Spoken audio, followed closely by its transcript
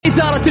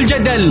إثارة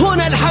الجدل،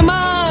 هنا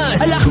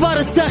الحماس، الأخبار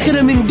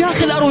الساخنة من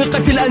داخل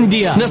أروقة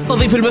الأندية،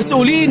 نستضيف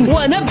المسؤولين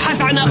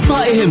ونبحث عن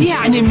أخطائهم،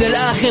 يعني من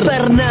الآخر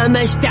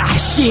برنامج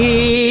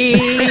تحشير.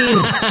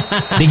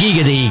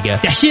 دقيقة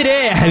تحشير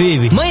ايه يا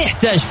حبيبي؟ ما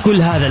يحتاج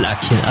كل هذا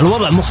الأكشن،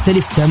 الوضع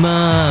مختلف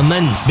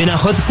تماما.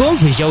 بناخذكم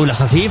في جولة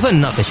خفيفة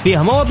نناقش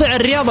فيها مواضيع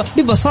الرياضة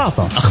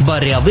ببساطة،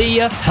 أخبار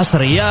رياضية،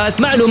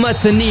 حصريات، معلومات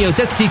فنية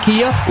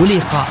وتكتيكية،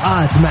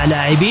 ولقاءات مع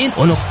لاعبين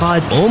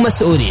ونقاد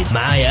ومسؤولين.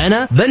 معايا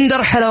أنا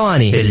بندر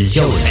حلواني في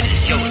الجولة.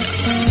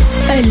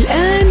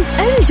 الآن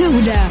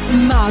الجولة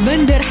مع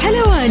بندر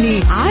حلواني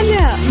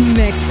على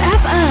ميكس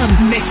أف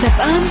أم. ميكس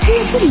أف أم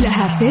هي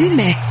كلها في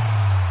الميكس.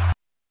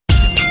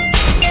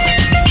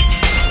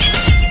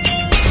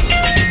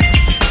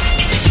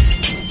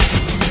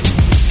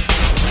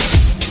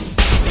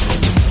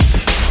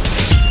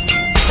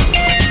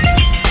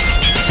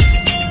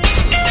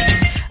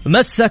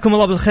 مساكم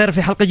الله بالخير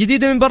في حلقة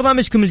جديدة من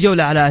برنامجكم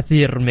الجولة على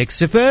أثير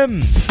ميكس اف ام.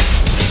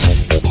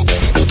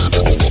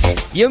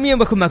 يوميا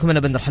بكون معكم أنا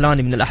بندر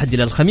حلواني من الأحد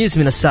إلى الخميس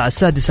من الساعة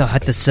 6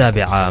 وحتى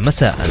 7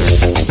 مساء.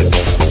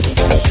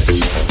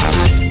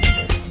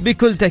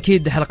 بكل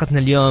تأكيد حلقتنا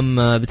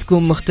اليوم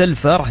بتكون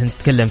مختلفة، راح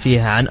نتكلم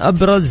فيها عن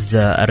أبرز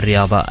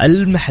الرياضة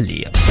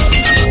المحلية.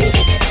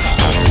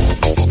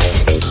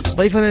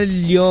 ضيفنا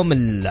اليوم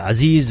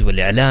العزيز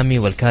والإعلامي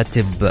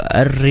والكاتب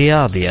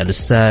الرياضي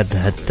الأستاذ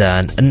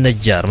هتان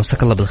النجار.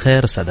 مساك الله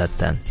بالخير أستاذ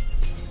هتان.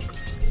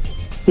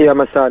 يا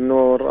مساء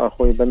النور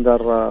أخوي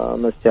بندر،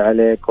 مسي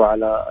عليك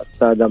وعلى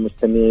السادة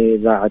مستمعي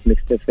إذاعة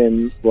ميكس اف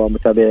ام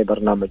ومتابعي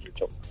برنامج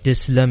الجولة.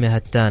 تسلم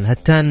يا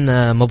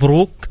هتان،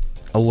 مبروك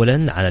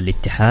أولا على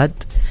الاتحاد،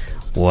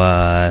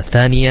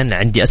 وثانيا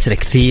عندي أسئلة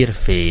كثير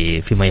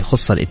فيما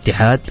يخص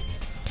الاتحاد.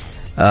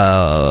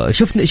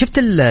 شفت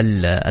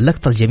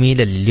اللقطة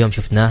الجميلة اللي اليوم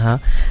شفناها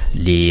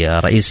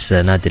لرئيس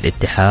نادي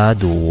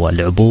الاتحاد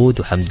والعبود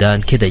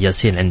وحمدان كده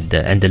جالسين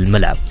عند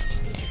الملعب،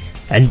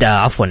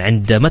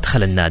 عند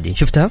مدخل النادي،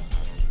 شفتها؟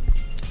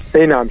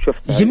 اي نعم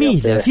شفتها.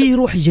 جميلة، في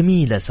روح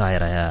جميلة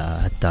صايرة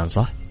يا هتان،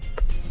 صح؟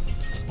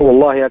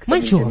 والله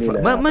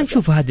ما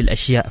نشوف هذه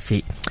الأشياء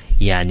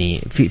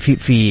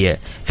في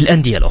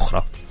الأندية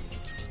الأخرى.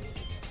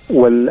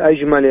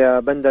 والأجمل يا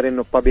بندر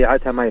إنه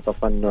بطبيعتها ما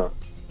يتصنع.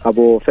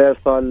 أبو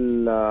فيصل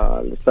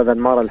الأستاذ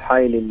أنمار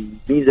الحايلي،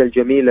 الميزة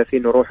الجميلة فيه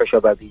إنه روحه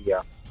شبابية،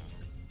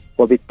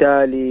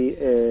 وبالتالي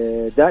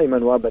دائما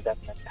وابدا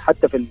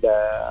حتى في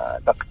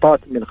اللقطات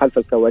من خلف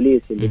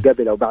الكواليس اللي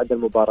قبل او بعد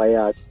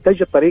المباريات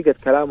تجد طريقه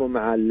كلامه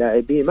مع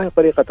اللاعبين ما هي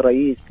طريقه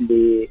رئيس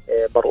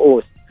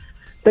لمرؤوس،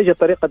 تجد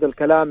طريقه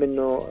الكلام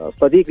انه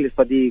صديق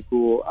لصديق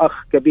واخ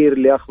كبير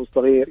لاخ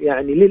صغير،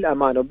 يعني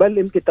للامانه. بل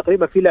يمكن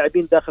تقريبا في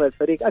لاعبين داخل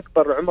الفريق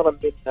اكبر عمرا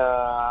من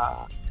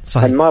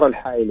أنمار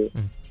الحايلي.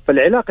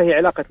 فالعلاقة هي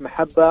علاقة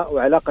محبة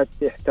وعلاقة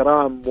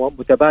احترام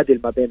ومتبادل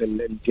ما بين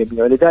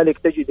الجميع، ولذلك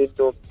تجد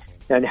انه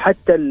يعني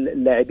حتى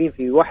اللاعبين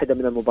في واحدة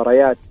من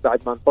المباريات بعد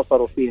ما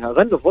انتصروا فيها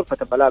غنوا في غرفة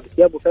الملابس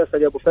يا أبو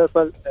فيصل يا أبو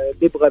فيصل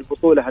نبغى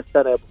البطولة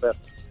هالسنة يا أبو فيصل.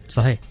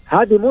 صحيح.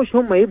 هذه مش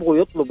هم يبغوا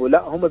يطلبوا،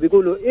 لا هم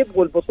بيقولوا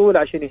يبغوا البطولة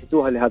عشان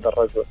يهدوها لهذا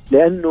الرجل،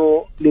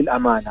 لأنه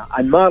للأمانة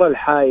أنمار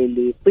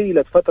الحايلي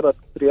طيلة فترة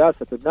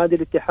رئاسة النادي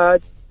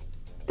الاتحاد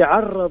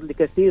تعرض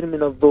لكثير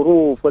من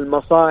الظروف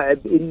والمصاعب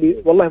اللي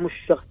والله مش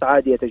شخص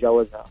عادي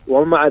يتجاوزها،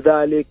 ومع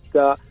ذلك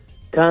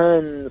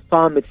كان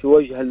صامت في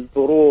وجه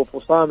الظروف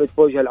وصامت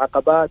في وجه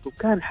العقبات،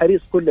 وكان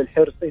حريص كل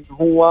الحرص إنه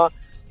هو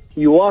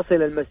يواصل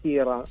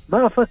المسيرة،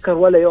 ما فكر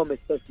ولا يوم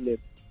يستسلم.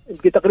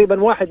 يمكن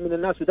تقريبا واحد من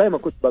الناس ودائما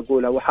كنت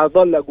بقولها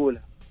وحاضل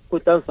أقولها،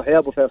 كنت أنصح يا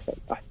أبو فيصل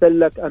أحسن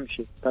لك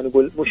أمشي، كان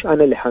يقول مش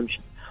أنا اللي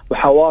حمشي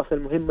وحواصل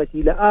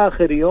مهمتي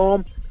لآخر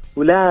يوم،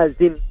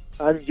 ولازم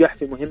أنجح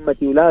في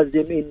مهمتي،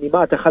 ولازم إني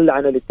ما أتخلى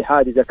عن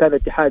الاتحاد. إذا كان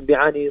الاتحاد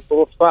بيعاني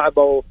ظروف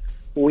صعبة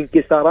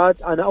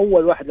وانكسارات أنا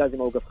أول واحد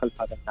لازم أوقف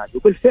خلف هذا النادي.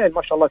 وبالفعل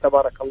ما شاء الله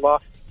تبارك الله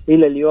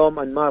إلى اليوم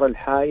أنمار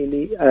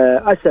الحايلي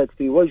أسد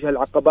في وجه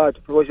العقبات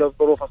وفي وجه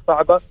الظروف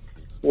الصعبة،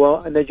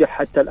 ونجح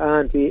حتى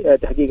الآن في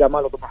تحقيق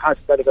أمال وطموحات.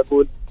 ذلك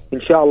أقول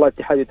إن شاء الله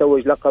الاتحاد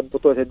يتوج لقب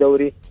بطولة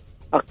الدوري،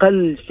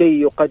 أقل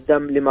شيء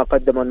يقدم لما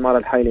قدم أنمار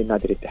الحايلي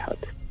نادي الاتحاد.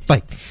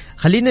 طيب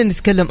خلينا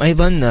نتكلم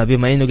أيضا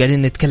بما أنه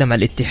قاعدين نتكلم عن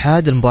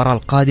الاتحاد، المباراة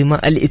القادمة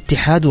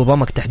الاتحاد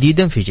وضمك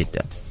تحديدا في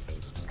جدة.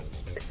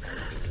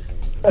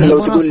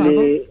 مباراة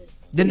صعبة،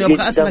 لأنه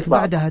أبغى أسألك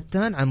بعدها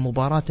هتان عن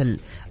مباراة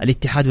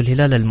الاتحاد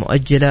والهلال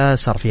المؤجلة،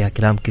 صار فيها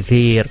كلام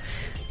كثير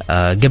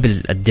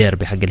قبل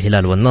الديربي حق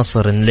الهلال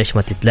والنصر إن ليش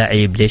ما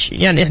تتلاعب، ليش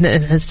يعني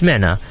إحنا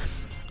سمعنا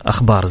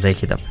أخبار زي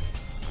كذا.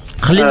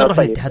 خلينا نروح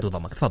طيب. للاتحاد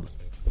وضمك، تفضل.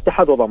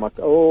 اتحاد وضمك،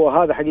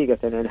 وهذا حقيقة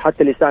يعني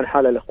حتى لسان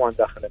حال الإخوان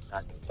داخل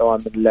النادي سواء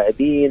من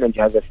اللاعبين،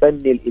 الجهاز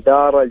الفني،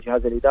 الإدارة،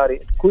 الجهاز الإداري،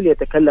 الكل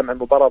يتكلم عن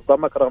مباراة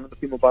ضمك رغم أنه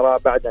في مباراة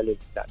بعدها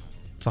للهلال.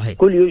 صحيح.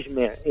 كل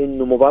يجمع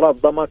إنه مباراة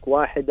ضمك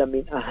واحدة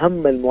من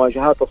أهم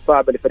المواجهات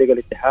الصعبة لفريق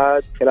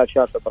الاتحاد خلال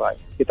شهر فبراير.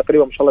 في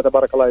تقريبا ما شاء الله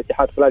تبارك الله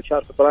الاتحاد خلال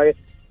شهر فبراير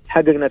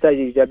حقق نتائج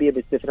إيجابية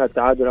باستثناء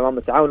التعادل أمام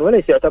التعاون،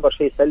 وليس يعتبر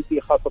شيء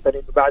سلبي، خاصة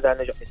إنه بعدها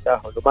نجح في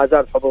التأهل وما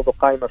زالت حظوظه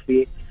قائمة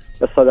في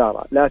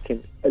الصدارة. لكن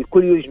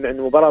الكل يجمع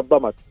أن مباراة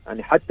ضمك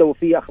يعني حتى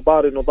وفي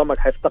أخبار أنه ضمك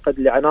حيفتقد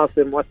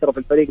لعناصر مؤثرة في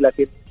الفريق،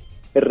 لكن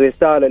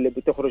الرسالة اللي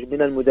بتخرج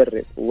من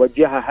المدرب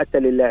ووجهها حتى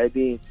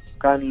للاعبين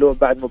كان له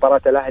بعد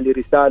مباراة الأهلي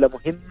رسالة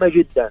مهمة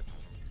جدا،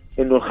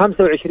 إنه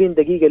 25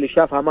 دقيقة اللي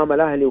شافها أمام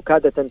الأهلي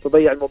وكادت أن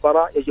تضيع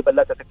المباراة يجب أن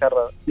لا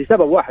تتكرر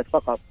لسبب واحد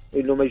فقط،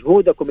 إنه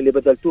مجهودكم اللي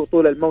بذلتوه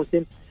طول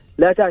الموسم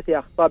لا تأتي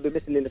أخطاء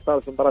بمثل اللي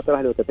صارت في مباراة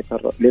الأهلي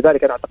وتتكرر.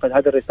 لذلك أنا أعتقد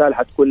هذه الرسالة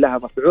حتكون لها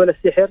مفعول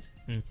السحر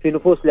في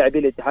نفوس لاعبي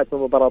الاتحاد في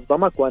مباراة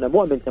ضمك، وأنا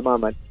مؤمن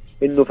تماما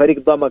إنه فريق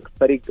ضمك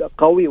فريق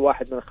قوي،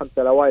 واحد من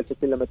الخمسة الأوائل في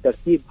سلم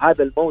الترتيب.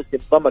 هذا الموسم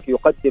ضمك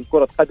يقدم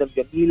كرة قدم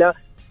جميلة،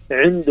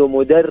 عنده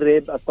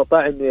مدرب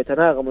استطاع انه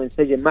يتناغم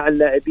وينسجم مع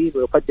اللاعبين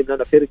ويقدم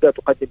لنا فرقه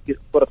تقدم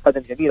كره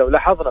قدم جميله.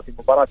 ولاحظنا في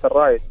مباراه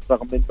الرايد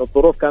رغم ان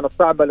الظروف كانت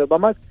صعبه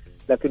لضمك،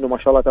 لكنه ما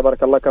شاء الله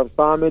تبارك الله كان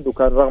صامد،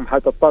 وكان رغم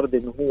حتى الطرد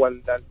انه هو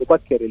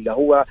المبكر اللي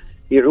هو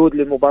يعود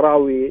للمباراه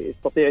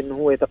ويستطيع انه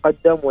هو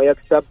يتقدم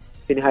ويكسب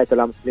في نهايه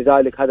الامر.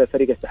 لذلك هذا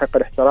الفريق يستحق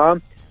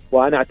الاحترام،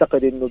 وانا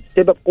اعتقد انه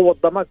بسبب قوه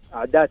ضمك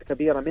اعداد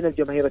كبيره من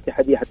الجماهير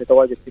الاتحاديه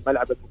حتتواجد في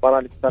ملعب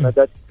المباراه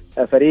لمسانده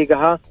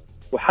فريقها.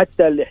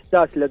 وحتى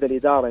الإحساس لدى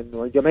الإدارة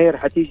إنه الجماهير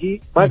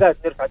حتيجي، ما قاعد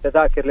نرفع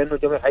تذاكر لأنه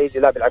الجماهير حيجي،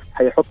 لا بالعكس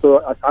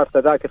حيحطوا أسعار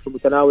تذاكر في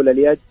متناول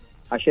اليد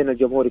عشان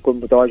الجمهور يكون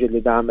متواجد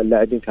لدعم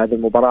اللاعبين في هذه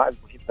المباراة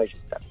المهمة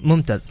جدا.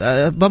 ممتاز.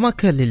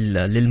 ضمك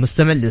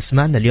للمستمع اللي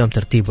سمعنا اليوم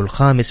ترتيبه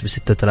الخامس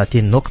ب36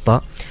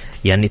 نقطة،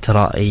 يعني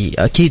ترى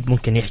أكيد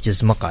ممكن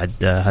يحجز مقعد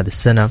هذه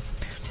السنة،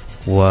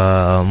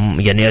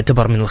 ويعني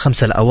يعتبر من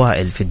الخمسة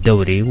الأوائل في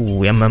الدوري،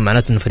 ويما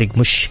معناته إنه فريق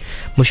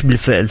مش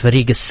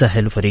بالفريق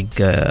السهل، وفريق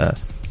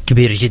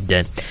كبير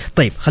جدا.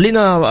 طيب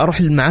خلينا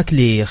أروح معك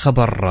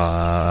لخبر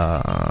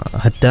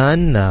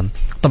هتان.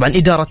 طبعا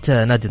إدارة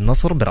نادي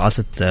النصر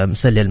برئاسة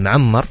مسلي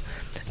المعمر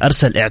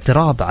أرسل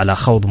اعتراض على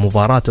خوض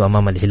مباراته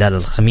أمام الهلال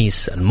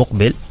الخميس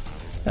المقبل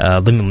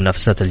ضمن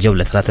منافسات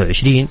الجولة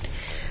 23،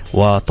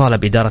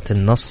 وطالب إدارة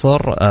النصر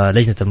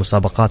لجنة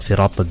المسابقات في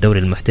رابطة الدوري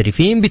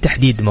المحترفين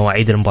بتحديد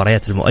مواعيد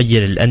المباريات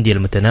المؤجلة للأندية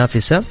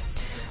المتنافسة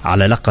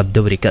على لقب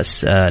دوري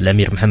كأس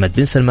الأمير محمد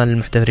بن سلمان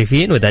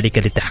للمحترفين، وذلك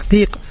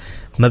لتحقيق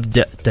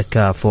مبدأ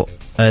تكافؤ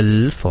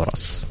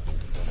الفرص.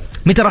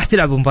 متى راح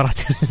تلعب مباراة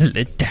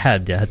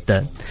الاتحاد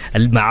حتى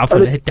مع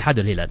الاتحاد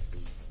والهلال؟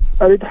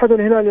 الاتحاد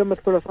والهلال يوم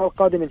الثلاثاء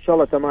القادم إن شاء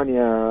الله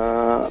 8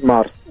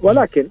 مارس.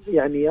 ولكن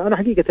يعني أنا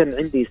حقيقة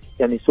عندي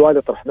يعني سؤال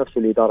يطرح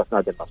نفسه لإدارة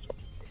نادي النصر.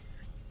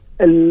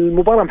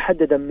 المباراة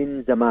محددة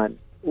من زمان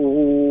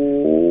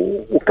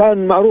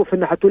وكان معروف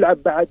أنها حتلعب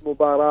بعد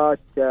مباراة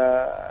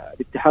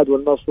الاتحاد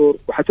والنصر،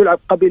 وحتلعب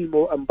قبل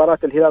مباراة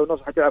الهلال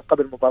والنصر، حتلعب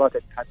قبل مباراة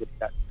الاتحاد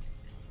والهلال.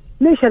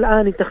 ليش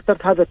الآن انت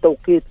اخترت هذا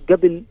التوقيت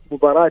قبل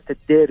مباراة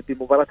الديربي،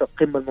 مباراة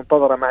القمة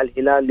المنتظرة مع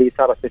الهلال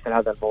لإثارة مثل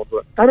هذا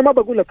الموضوع؟ أنا ما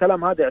بقول لك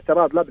كلام هذا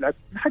اعتراض، لا بالعكس،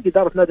 حق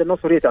إدارة نادي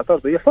النصر هي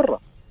تعترض وهي حرة،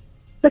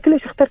 لكن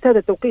ليش اخترت هذا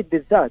التوقيت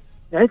بالذات؟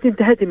 يعني أنت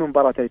انتهيتي من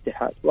مباراة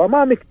الاتحاد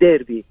وأمامك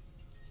ديربي،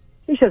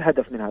 إيش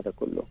الهدف من هذا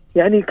كله؟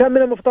 يعني كان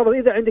من المفترض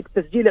إذا عندك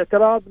تسجيل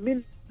اعتراض من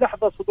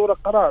لحظة صدور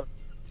القرار.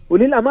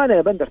 وللأمانة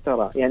يا بندر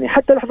ترى يعني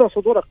حتى لحظة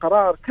صدور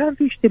القرار كان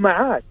في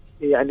اجتماعات،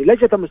 يعني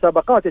لجنة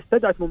المسابقات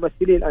استدعت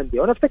ممثلي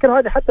الأندية، وأنا أفتكر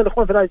هذه حتى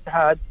الإخوان في نادي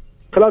الاتحاد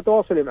خلال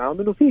تواصلي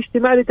معهم إنه في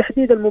اجتماع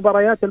لتحديد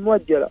المباريات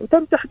المؤجلة،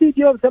 وتم تحديد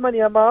يوم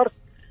 8 مارس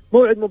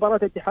موعد مباراة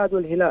الاتحاد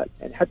والهلال.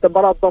 يعني حتى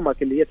مباراة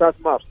ضمك اللي هي 3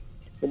 مارس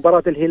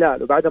ومباراة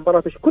الهلال وبعد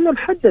مباراة كلها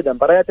محددة،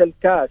 مباريات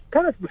الكاس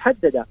كانت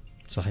محددة.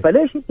 صحيح.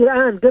 فليش أنت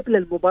الآن قبل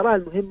المباراة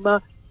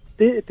المهمة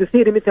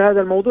تثير مثل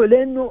هذا الموضوع؟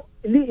 لأنه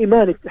لي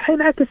إيمانك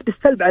حينعكس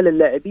بالسلب على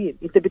اللاعبين.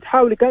 أنت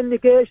بتحاول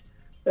كأنك إيش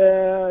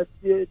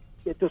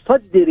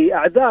تصدري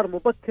أعذار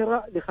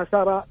مبكرة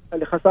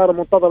لخسارة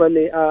منتظرة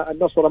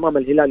للنصر أمام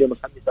الهلال يوم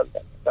الخميس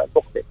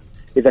المقبل.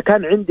 إذا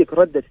كان عندك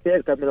ردة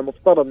فعل كان من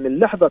المفترض من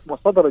لحظة ما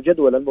صدر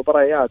جدول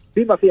المباريات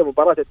بما فيها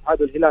مباراة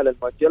الاتحاد والهلال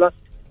المؤجلة،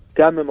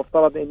 كان من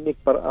المفترض إنك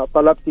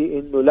طلبتي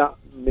إنه لا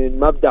من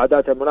مبدأ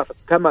عدالة المنافسة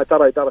كما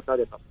ترى إدارة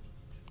نادي النصر.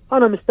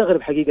 أنا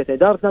مستغرب حقيقة،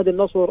 إدارة نادي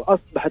النصر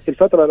أصبحت في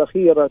الفترة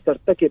الأخيرة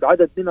ترتكب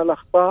عدد من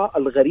الأخطاء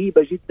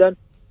الغريبة جدا،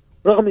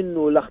 رغم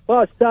إنه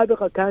الأخطاء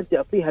السابقة كانت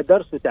تعطيها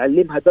درس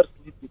وتعلمها درس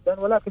جدا،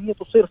 ولكن هي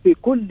تصير في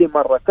كل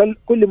مرة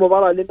كل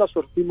مباراة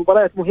للنصر في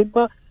مباريات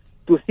مهمة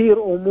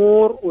تثير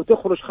أمور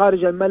وتخرج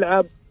خارج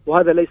الملعب،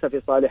 وهذا ليس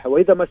في صالحها.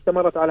 وإذا ما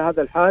استمرت على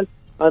هذا الحال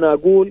أنا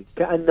أقول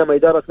كأنما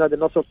إدارة نادي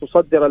النصر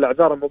تصدر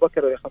الأعذار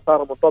المبكرة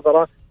لخسارة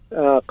منتظرة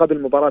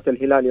قبل مباراة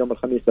الهلال يوم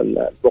الخميس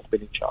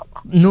المقبل إن شاء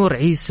الله. نور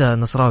عيسى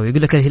نصراوي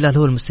يقول لك الهلال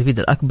هو المستفيد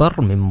الأكبر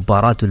من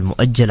مباراته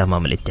المؤجلة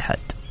أمام الاتحاد.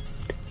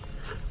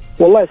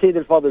 والله يا سيدي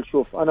الفاضل،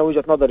 شوف أنا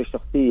وجهة نظري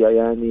الشخصية،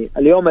 يعني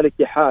اليوم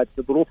الاتحاد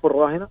بظروفه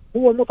الراهنة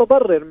هو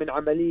المتضرر من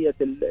عملية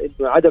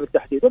إنه عدم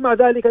التحديد، ومع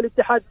ذلك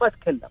الاتحاد ما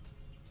تكلم.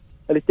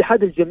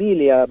 الاتحاد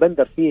الجميل يا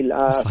بندر فيه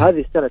هذه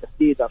السنة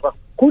تحديدا رغم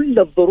كل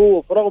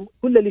الظروف رغم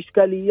كل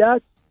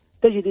الإشكاليات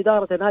تجد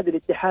إدارة نادي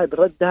الاتحاد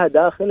ردها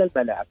داخل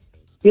الملعب.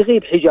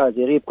 يغيب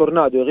حجازي، يغيب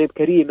كورنادو، يغيب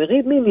كريم،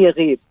 يغيب مين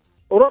يغيب،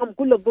 ورغم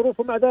كل الظروف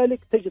ومع ذلك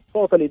تجد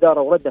صوت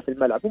الإدارة وردها في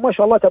الملعب، وما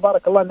شاء الله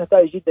تبارك الله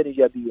النتائج جدا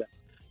إيجابية.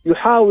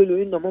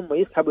 يحاولوا إنهم هم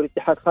يسحبوا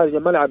الاتحاد خارج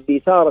الملعب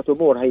بإثارة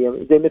أمور، هي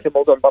زي مثل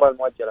موضوع المباراة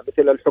المؤجلة،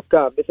 مثل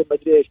الحكام، مثل ما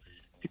أدري إيش.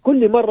 في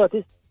كل مرة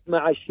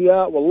تسمع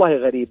أشياء والله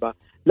غريبة.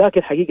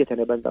 لكن حقيقة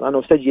يا بندر أنا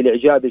أسجل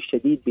إعجابي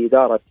الشديد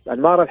بإدارة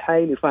أنمار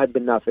الحايلي وفهد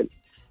بن نافل.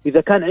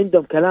 إذا كان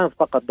عندهم كلام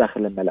فقط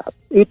داخل الملعب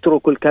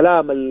يتركوا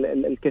الكلام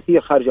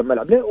الكثير خارج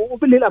الملعب،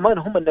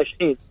 وبالأمانة هم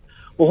الناجحين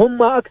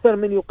وهم أكثر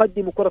من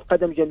يقدموا كرة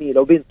قدم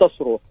جميلة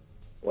وبينتصروا.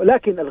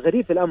 ولكن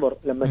الغريب في الأمر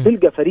لما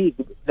تلقى فريق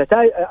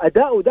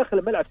أداؤه داخل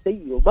الملعب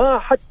سيء وما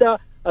حتى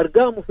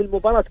أرقامه في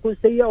المباراة تكون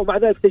سيئة ومع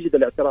ذلك تجد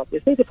الاعتراض. يا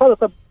سيدي فاضل،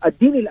 طب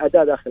أديني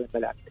الأداء داخل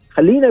الملعب،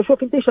 خلينا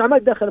نشوف أنت إيش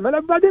عملت داخل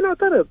الملعب بعدين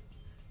أعترض.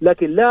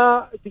 لكن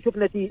لا تشوف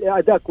نتيجة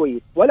أداء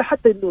كويس ولا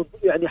حتى إنه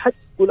يعني حتى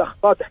تقول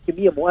أخطاء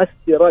تحكيمية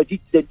مؤثرة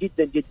جدا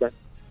جدا جدا،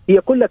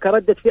 هي كلها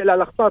كردة فعل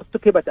على الأخطاء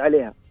ارتكبت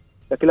عليها.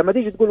 لكن لما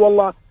تيجي تقول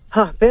والله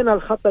فين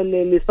الخطأ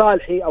اللي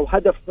صالحي أو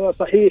هدف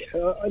صحيح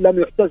لم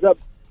يحتسب،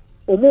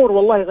 أمور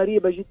والله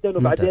غريبة جدا.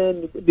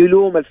 وبعدين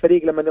نلوم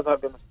الفريق لما نظهر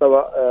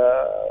بمستوى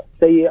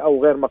سيء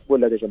أو غير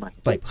مقبول لدى جماهير.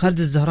 طيب خالد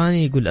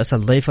الزهراني يقول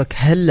أسأل ضيفك،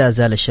 هل لا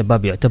زال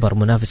الشباب يعتبر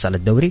منافس على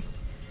الدوري؟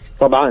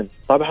 طبعا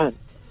طبعا،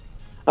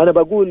 أنا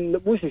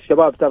بقول مش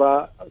الشباب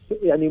ترى،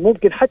 يعني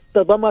ممكن حتى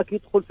ضمك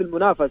يدخل في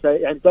المنافسة،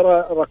 يعني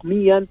ترى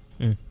رقميا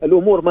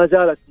الأمور ما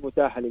زالت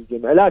متاحة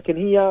للجميع. لكن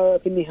هي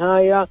في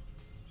النهاية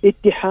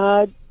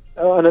اتحاد،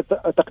 أنا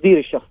تقديري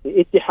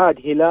الشخصي اتحاد،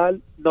 هلال،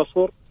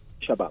 نصر،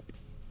 شباب،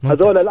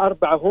 هذول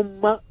الأربعة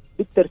هم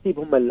بالترتيب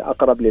هم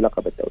الأقرب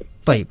للقب الدوري.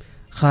 طيب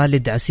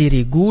خالد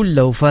عسيري يقول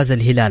لو فاز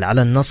الهلال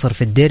على النصر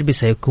في الديربي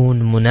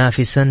سيكون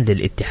منافسا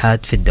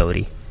للاتحاد في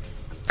الدوري.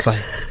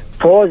 صحيح،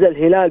 فوز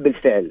الهلال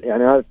بالفعل،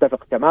 يعني هذا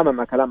اتفق تماما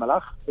مع كلام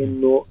الأخ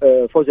إنه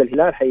فوز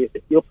الهلال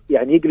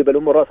يعني يقلب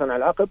الأمور رأسا على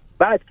العقب.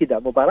 بعد كده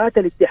مباراة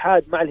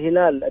الاتحاد مع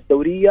الهلال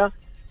الدورية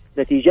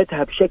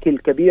نتيجتها بشكل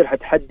كبير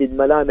حتحدد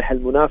ملامح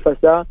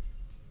المنافسة.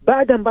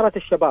 بعد مباراة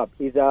الشباب،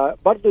 إذا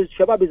برضو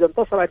الشباب إذا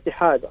انتصر على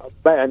الاتحاد،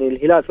 يعني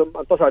الهلال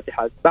انتصر على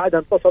الاتحاد بعد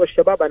انتصر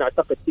الشباب، أنا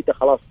أعتقد كده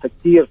خلاص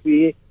هتصير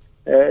في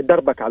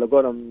دربك على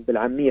قولهم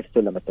بالعامية في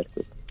سلم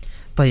الترتيب.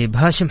 طيب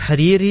هاشم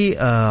حريري،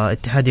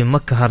 اتحادي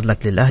مكة هارد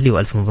لك للأهلي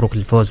وألف مبروك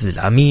للفوز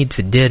للعميد في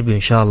الديربي،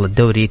 وإن شاء الله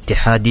الدوري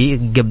اتحادي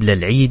قبل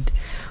العيد،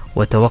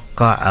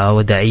 وتوقع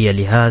وداعية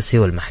لهاسي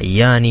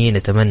والمحياني،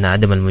 نتمنى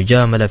عدم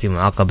المجاملة في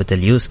معاقبة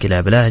اليوسكي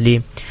لاعب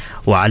الأهلي،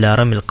 وعلى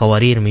رمي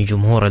القوارير من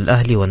جمهور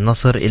الأهلي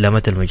والنصر، إلى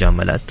متى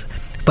المجاملات.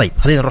 طيب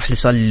خلينا نروح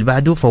للسؤال اللي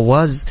بعده.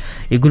 فواز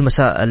يقول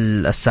مساء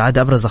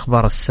السعادة، أبرز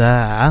أخبار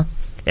الساعة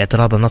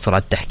اعتراض النصر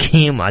على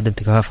التحكيم وعدم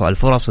تكافؤ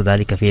الفرص،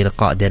 وذلك في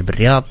لقاء ديربي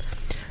الرياض.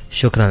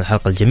 شكرا على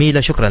الحلقة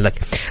الجميلة، شكرا لك.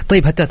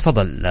 طيب حتى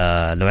تفضل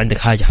لو عندك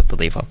حاجة حاب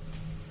تضيفها.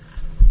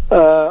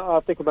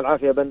 أعطيكم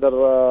العافية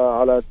بندر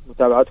على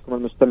متابعتكم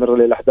المستمرة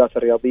للأحداث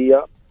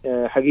الرياضية.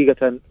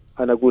 حقيقة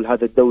أنا أقول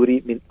هذا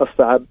الدوري من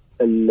أصعب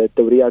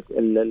الدوريات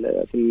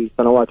في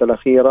السنوات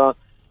الأخيرة،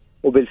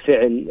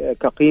 وبالفعل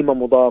كقيمة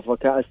مضافة،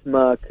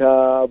 كأسماء،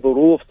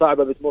 كظروف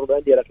صعبة بتمر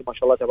بأندية، لكن ما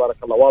شاء الله تبارك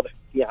الله واضح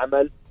في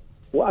عمل.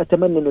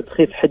 وأتمنى أنه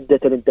تخف حدة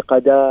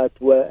الانتقادات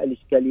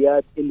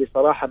والإشكاليات اللي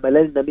صراحة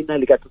مللنا منها،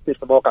 اللي قاعد تصير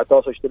في مواقع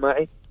التواصل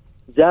الاجتماعي،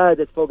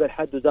 زادت فوق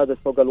الحد وزادت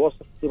فوق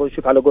الوصف. نبغى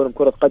نشوف على قولهم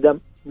كرة قدم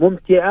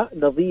ممتعة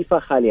نظيفة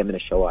خالية من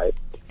الشوائب.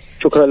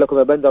 شكرا لكم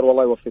يا بندر،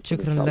 والله يوفقكم.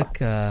 شكرا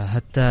لك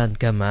هتان.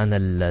 كان معنا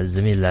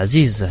الزميل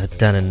العزيز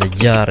هتان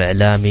النجار،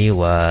 إعلامي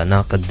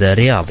وناقد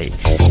رياضي.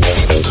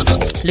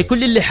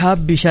 لكل اللي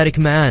حاب يشارك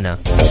معنا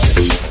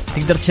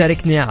تقدر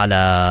تشاركني على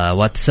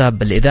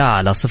واتساب الإذاعة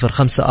على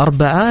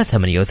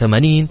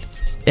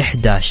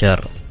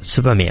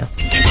 0548811700.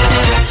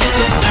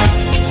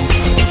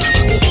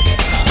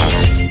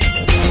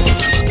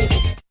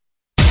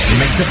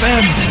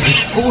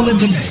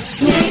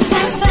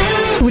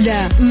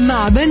 ولا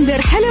مع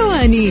بندر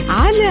حلواني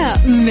على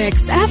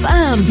ميكس اف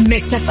ام.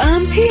 ميكس اف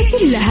ام هي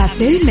كلها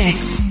في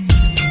الميكس.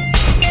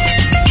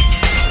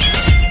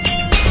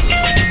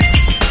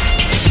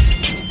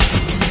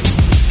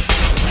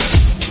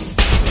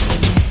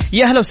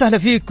 يا أهلا وسهلا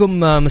فيكم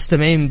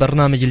مستمعين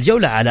برنامج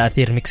الجولة على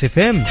أثير ميكس اف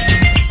ام.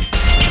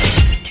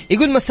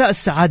 يقول مساء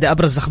السعادة،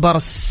 أبرز أخبار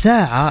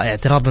الساعة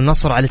اعتراض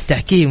النصر على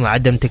التحكيم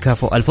وعدم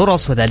تكافؤ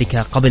الفرص، وذلك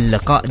قبل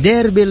لقاء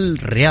ديربي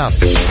الرياض.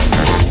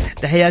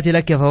 تحياتي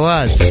لك يا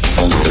فواز.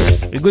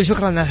 يقول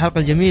شكرا على الحلقة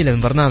الجميلة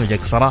من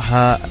برنامجك،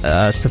 صراحة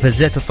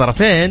استفزيت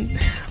الطرفين،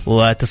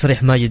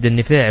 وتصريح ماجد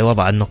النفيعي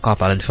وضع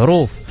النقاط على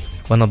الحروف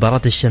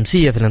والنظارات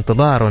الشمسية في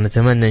الانتظار،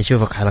 ونتمنى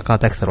نشوفك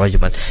حلقات أكثر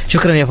وأجمل.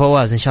 شكرا يا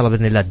فواز، إن شاء الله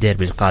بإذن الله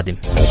الديربي القادم.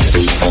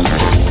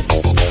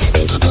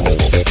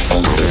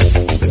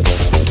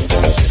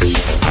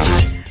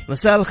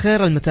 مساء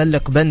الخير،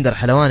 المتألق بندر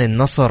حلواني،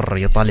 النصر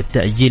يطالب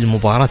تأجيل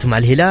مباراته مع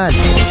الهلال،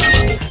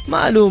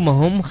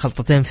 معلومهم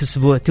خلطتين في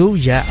أسبوع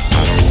توجع،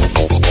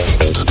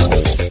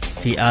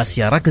 في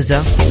آسيا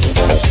ركزة،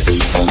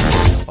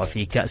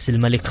 وفي كأس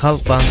الملك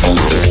خلطة،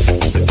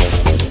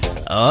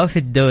 وفي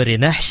الدوري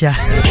نحشة.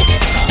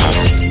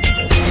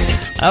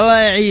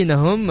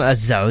 أواعينهم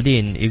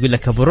الزعولين. يقول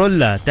لك أبو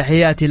رولا،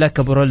 تحياتي لك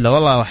أبو رولا،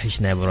 والله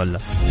وحشنا يا أبو رولا.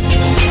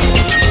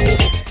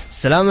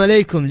 السلام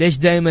عليكم. ليش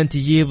دائما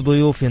تجيب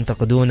ضيوف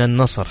ينتقدون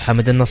النصر؟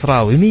 حمد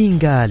النصراوي. مين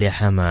قال يا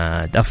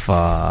حمد؟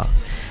 أفا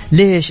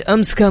ليش؟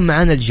 أمس كان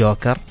معنا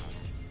الجوكر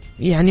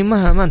يعني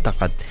ما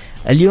انتقد.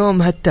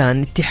 اليوم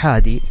هتان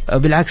اتحادي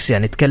بالعكس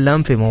يعني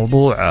تكلم في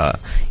موضوع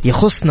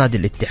يخص نادي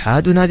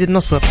الاتحاد ونادي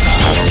النصر.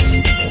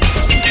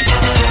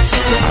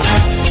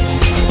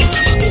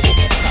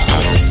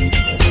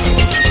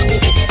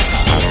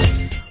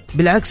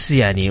 بالعكس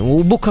يعني.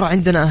 وبكرة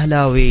عندنا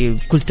أهلاوي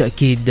بكل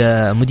تأكيد.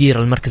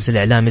 مدير المركز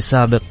الإعلامي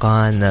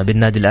سابقا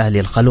بالنادي الأهلي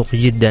الخلوق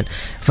جدا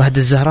فهد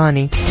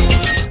الزهراني.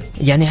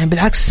 يعني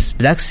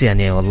بالعكس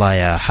يعني والله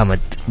يا حمد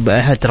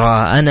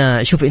ترى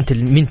أنا شوف أنت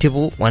مين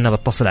تبغوا وأنا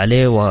بتصل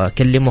عليه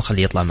وأكلمه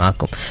وخليه يطلع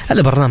معاكم.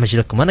 هذا برنامج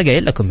لكم، أنا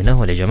قايل لكم من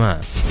أول يا جماعة.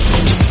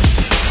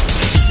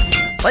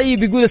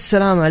 طيب يقول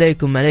السلام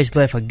عليكم، معليش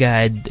ضيفك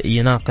قاعد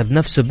يناقض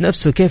نفسه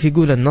بنفسه. كيف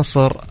يقول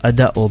النصر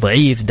أداؤه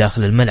ضعيف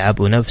داخل الملعب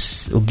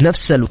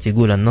وبنفس الوقت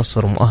يقول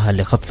النصر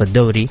مؤهل لخطف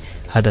الدوري؟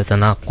 هذا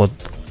تناقض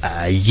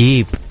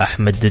عجيب.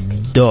 أحمد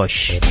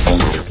الدوش،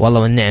 والله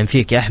والنعم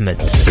فيك يا أحمد.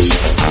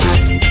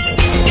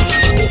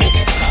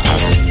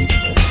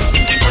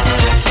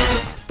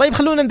 طيب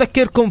خلونا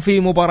نذكركم في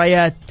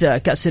مباريات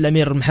كأس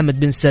الأمير محمد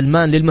بن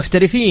سلمان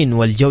للمحترفين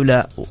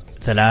والجولة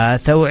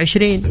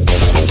 23.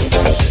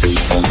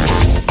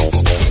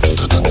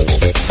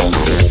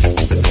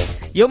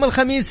 يوم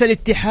الخميس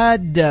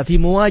الاتحاد في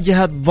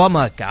مواجهة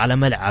ضمك على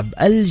ملعب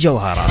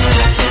الجوهرة،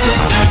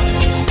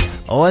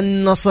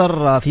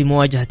 والنصر في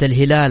مواجهة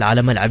الهلال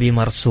على ملعب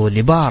مرسول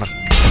لبارك.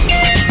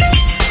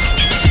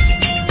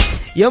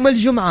 يوم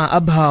الجمعة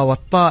أبها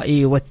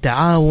والطائي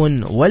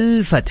والتعاون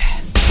والفتح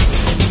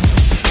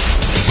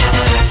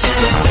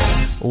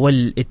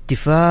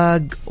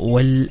والاتفاق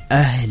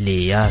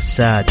والأهلي. يا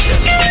ساتر.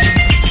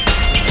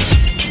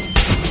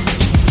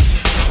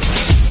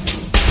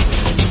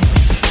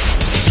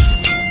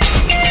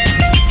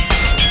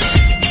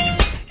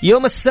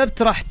 يوم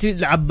السبت راح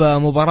تلعب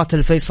مباراة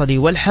الفيصلي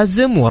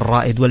والحزم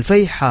والرائد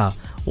والفيحة،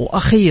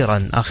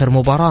 وأخيرا آخر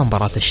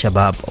مباراة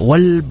الشباب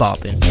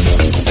والباطن.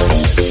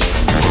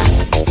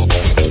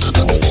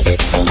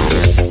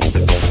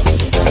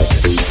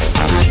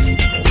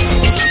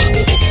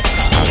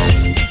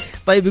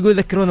 طيب يقول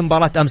ذكرون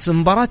مباراة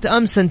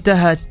أمس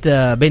انتهت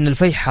بين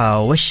الفيحة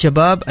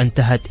والشباب،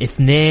 انتهت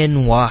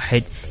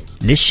 2-1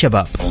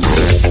 للشباب.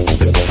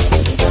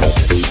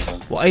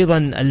 وأيضا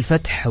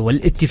الفتح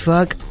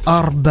والاتفاق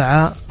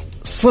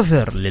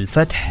 4-0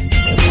 للفتح.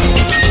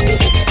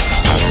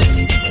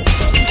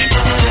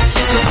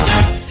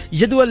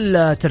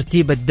 جدول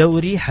ترتيب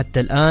الدوري حتى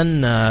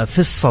الآن في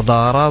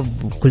الصدارة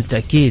بكل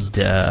تأكيد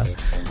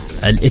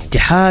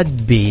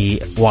الاتحاد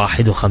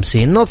ب51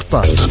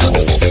 نقطة،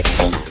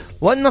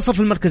 والنصر في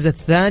المركز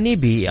الثاني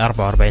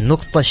ب44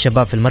 نقطة،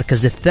 الشباب في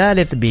المركز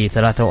الثالث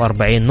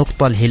ب43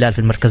 نقطة، الهلال في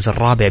المركز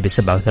الرابع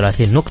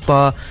ب37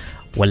 نقطة،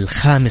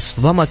 والخامس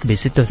ضمك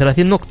ب36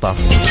 نقطة.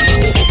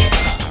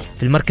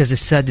 في المركز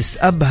السادس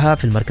أبها،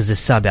 في المركز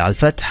السابع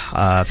الفتح،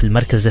 في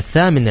المركز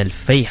الثامن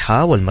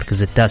الفيحة،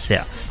 والمركز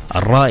التاسع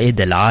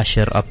الرائد،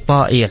 العاشر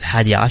الطائي،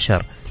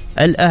 11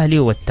 الأهلي،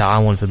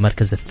 والتعاون في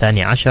المركز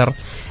الثاني عشر،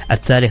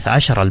 الثالث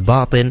عشر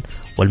الباطن،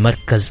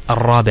 والمركز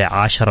الرابع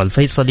عشر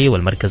الفيصلي،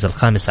 والمركز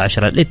الخامس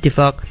عشر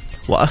الاتفاق،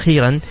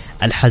 وأخيرا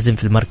الحزم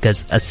في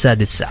المركز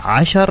السادس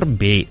عشر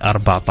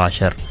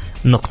ب14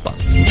 نقطة.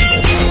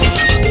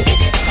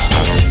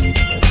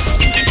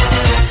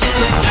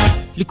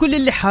 لكل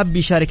اللي حاب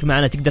يشارك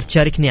معنا تقدر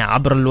تشاركني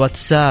عبر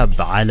الواتساب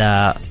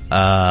على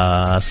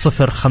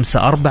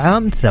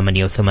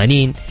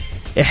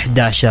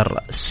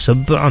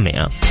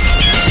 054-88-11700.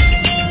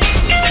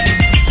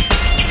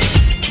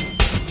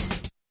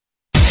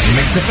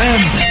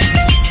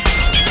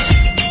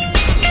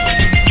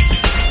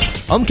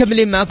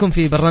 مكملين معكم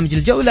في برنامج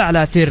الجولة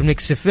على أثير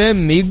ميكس اف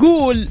ام.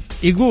 يقول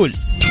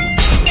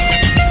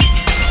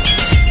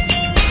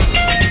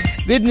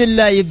بإذن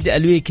الله يبدأ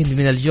الويكند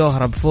من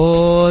الجوهرة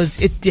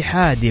بفوز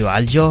اتحادي،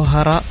 وعلى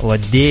الجوهرة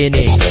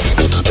وديني.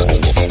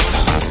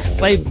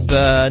 طيب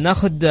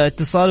ناخد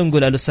اتصال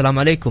ونقول ألو السلام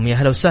عليكم. يا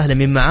هلا وسهلا،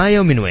 من معايا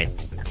ومن وين؟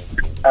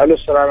 ألو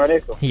السلام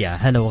عليكم. يا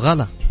هلا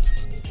وغلا.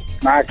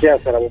 معك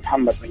ياسر أبو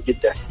محمد من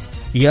جدة.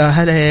 يا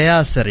هلا يا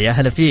ياسر، يا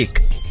هلا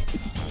فيك.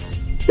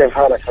 كيف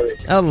حالك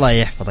حبيبي؟ الله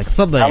يحفظك،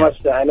 تفضل.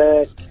 أمسي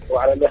عليك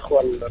وعلى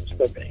الإخوة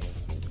المستمعين.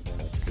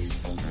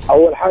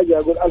 أول حاجة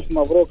أقول ألف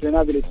مبروك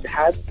لنادي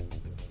الاتحاد،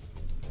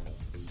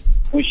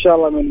 وإن شاء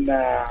الله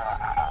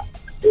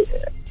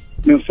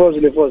من فوز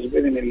لفوز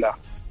بإذن الله.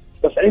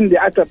 بس عندي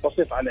عتب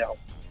بسيط عليهم.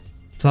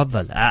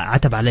 تفضل.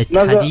 عتب على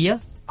الاتحادية؟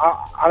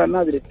 على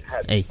نادي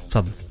الاتحاد. أي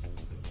تفضل.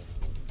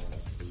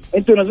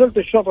 أنتوا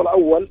نزلتوا الشوط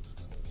الأول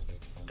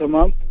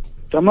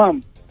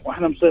تمام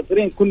وإحنا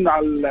مسيطرين، كنا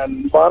على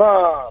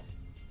المباراة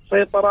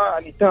سيطرة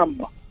يعني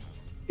تامة.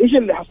 إيش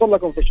اللي حصل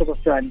لكم في الشوط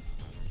الثاني؟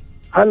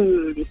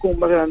 هل بيكون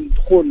مثلا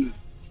دخول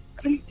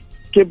يعني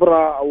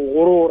كبرة أو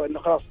غرور إنه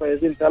خلاص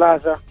فايزين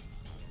 3؟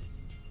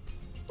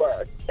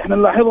 إحنا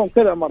نلاحظهم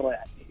كذا مرة،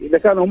 يعني إذا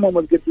كانوا هم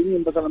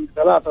متقدمين مثلا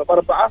 3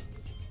 4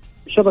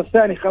 الشوط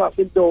الثاني خلاص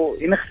يبدوا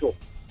ينخوا،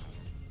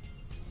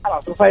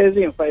 خلاص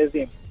فايزين.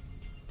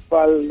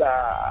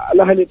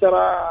 فالأهلي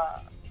ترى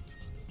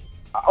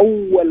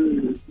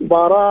أول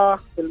مباراة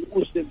في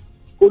الموسم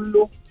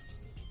كله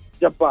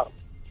جبار.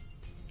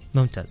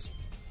 ممتاز.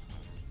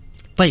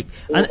 طيب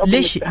أنا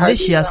ليش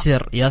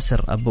ياسر يا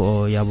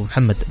أبو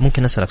محمد،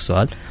 ممكن أسألك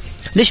سؤال؟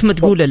 ليش ما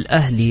تقول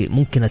الأهلي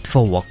ممكن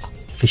أتفوق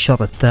في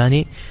الشوط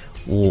الثاني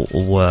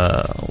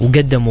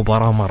وقدم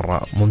مباراة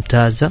مرة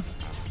ممتازة،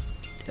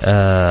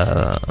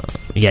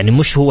 يعني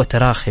مش هو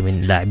تراخي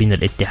من لاعبين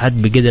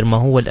الاتحاد بقدر ما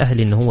هو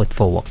الأهلي إنه هو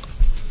تفوق؟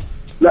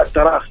 لا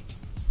تراخي.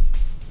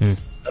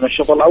 أنا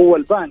الشوط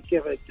الأول بان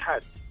كيف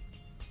الاتحاد.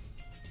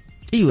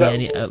 أيوة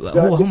يعني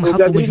هم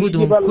حطوا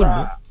مجهودهم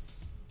كله.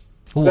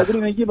 هو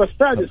قادرين نجيب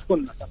السادس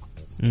كنا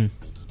كمان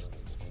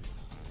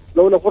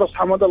لولا فرص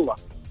حمد الله.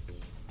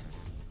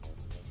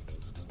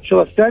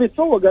 الشوط الثاني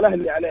تفوق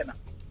الأهلي علينا.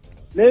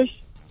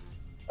 ليش؟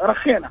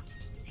 رخينا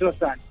الشوط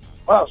الثاني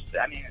خلاص،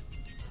 يعني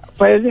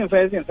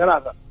فايزين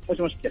 3 مش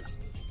مشكلة،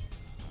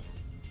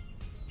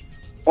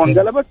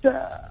 وانقلبت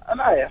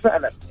الآية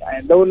فعلا.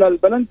 يعني لولا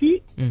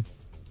البلنتي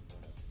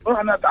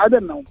رحنا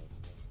تعادلنا.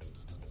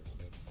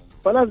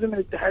 فلازم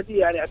الاتحادية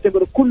يعني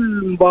يعتبر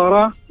كل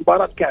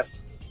مباراة كاس،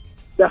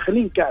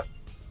 داخلين كاس،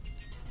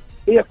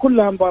 هي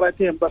كلها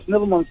مباراتين بس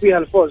نضمن فيها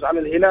الفوز على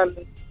الهلال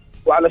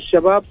وعلى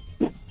الشباب،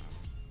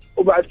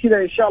 وبعد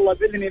كده إن شاء الله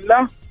بإذن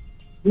الله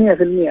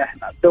 100%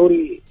 إحنا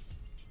الدوري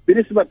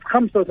بنسبة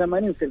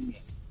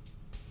 85%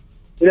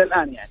 إلى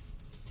الآن يعني.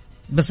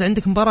 بس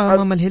عندك مباراة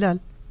أمام الهلال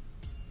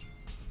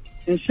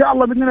إن شاء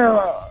الله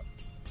بدنا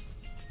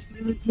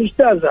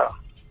نجتازها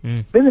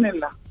بإذن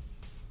الله.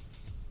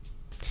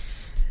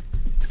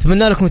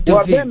 أتمنى لكم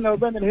التوفيق. وبيننا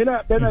وبين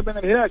الهلال بين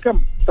الهلال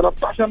كم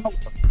 13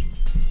 نقطة.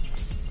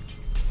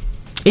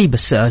 اي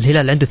بس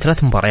الهلال عنده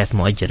 3 مباريات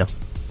مؤجلة،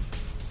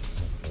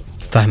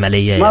 فاهم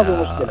علي؟ ما في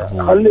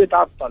مشكلة، خليه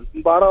يتعطل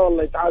مباراة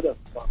والله يتعادل.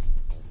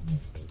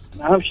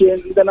 أهم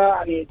شيء عندنا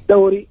يعني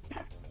الدوري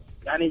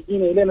يعني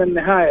يجينا إلينا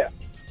النهاية.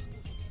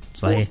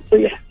 صحيح.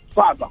 صيح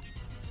صعبة.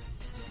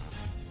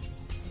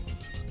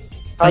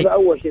 هذا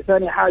أول شيء.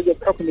 ثاني حاجة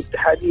بحكم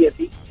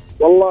اتحاديتي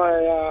والله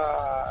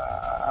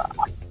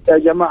يا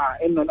جماعة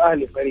إنه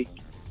الأهلي فريق،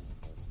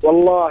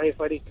 والله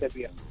فريق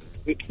كبير،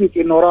 يكفيك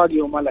إنه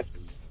راقي وملك.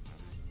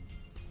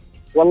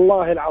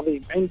 والله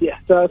العظيم عندي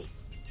إحساس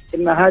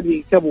إن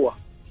هذه كبوة،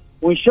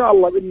 وإن شاء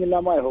الله بإذن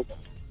الله ما يهبط،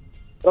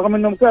 رغم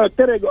إنهم كانوا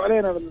ترقوا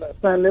علينا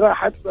السنة اللي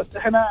راحت، بس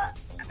إحنا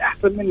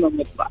أحسن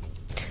منهم نطلع.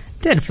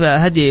 تعرف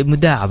هذه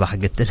مداعبة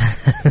حقت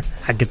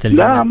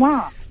لا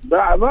ما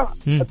مداعبة،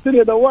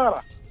 الدنيا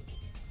دوارة.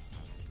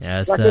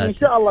 لكن إن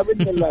شاء الله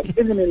بإذن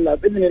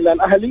الله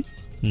الأهلي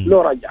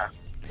له رجعة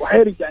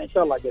وحيرجع إن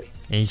شاء الله قريب.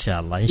 إن شاء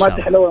الله ما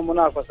تحلو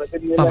المنافسة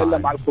بإذن الله إلا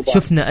مع الكبار.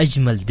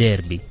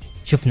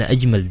 شفنا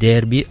أجمل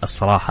ديربي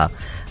الصراحة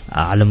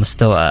على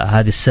مستوى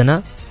هذه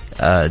السنة،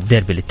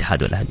 ديربي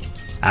الاتحاد والأهلي،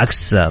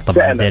 عكس طبعا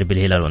فعلا ديربي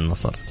الهلال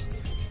والنصر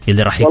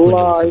اللي راح يكون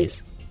يوم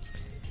الخميس.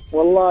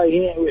 والله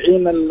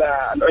يعين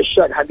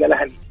العشاق حق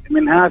الأهلي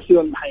من هاسي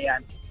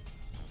والمحيان.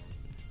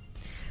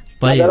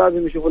 طيب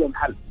لازم يشوفوا لهم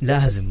حل،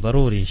 لازم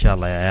ضروري إن شاء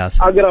الله يا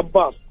ياسر. أقرب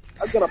باص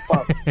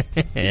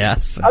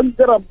ياسر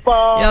أقرب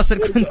باص. ياسر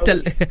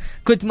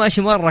كنت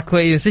ماشي مرة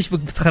كويس، إيش بك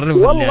بتخرب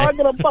والله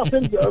أقرب باص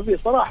يرجع فيه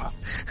صراحة.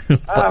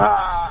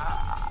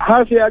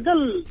 هاسي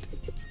أقل،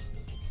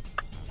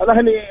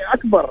 الأهلي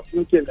أكبر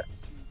من كذا.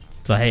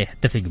 صحيح،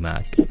 اتفق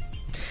معك.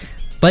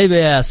 طيب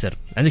يا ياسر،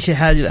 عندك شيء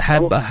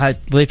حاب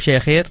تضيف شيء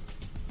أخير؟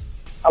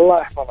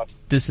 الله يحفظك.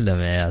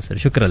 تسلم يا ياسر،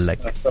 شكرا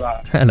لك.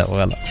 هلا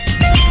وغلا.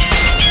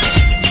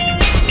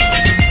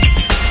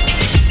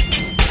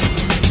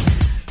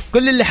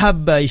 كل اللي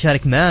حاب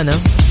يشارك معنا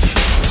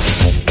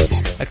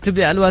اكتب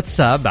لي على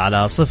الواتساب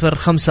على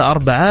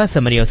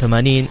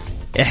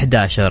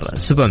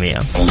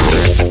 0548811700.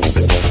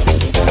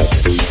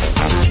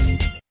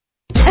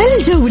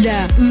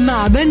 الجولة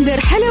مع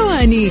بندر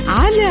حلواني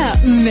على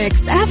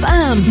ميكس اف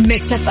ام.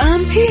 ميكس اف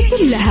ام هي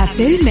كلها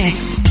في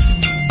الميكس.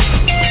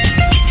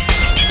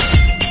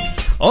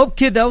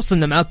 وبكذا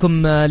وصلنا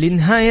معكم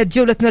لنهاية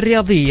جولتنا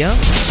الرياضية.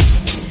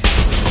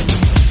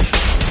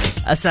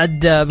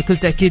 أسعد بكل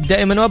تأكيد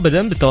دائما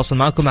وأبدا بالتواصل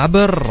معكم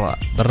عبر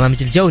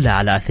برنامج الجولة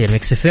على أثير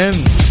ميكس اف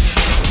ام.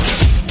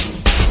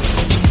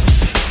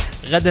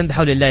 غدا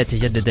بحول الله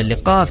يتجدد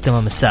اللقاء في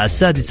تمام الساعة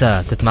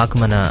 6. كنت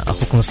معكم أنا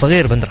أخوكم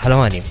الصغير بندر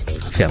حلواني،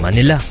 في أمان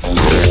الله.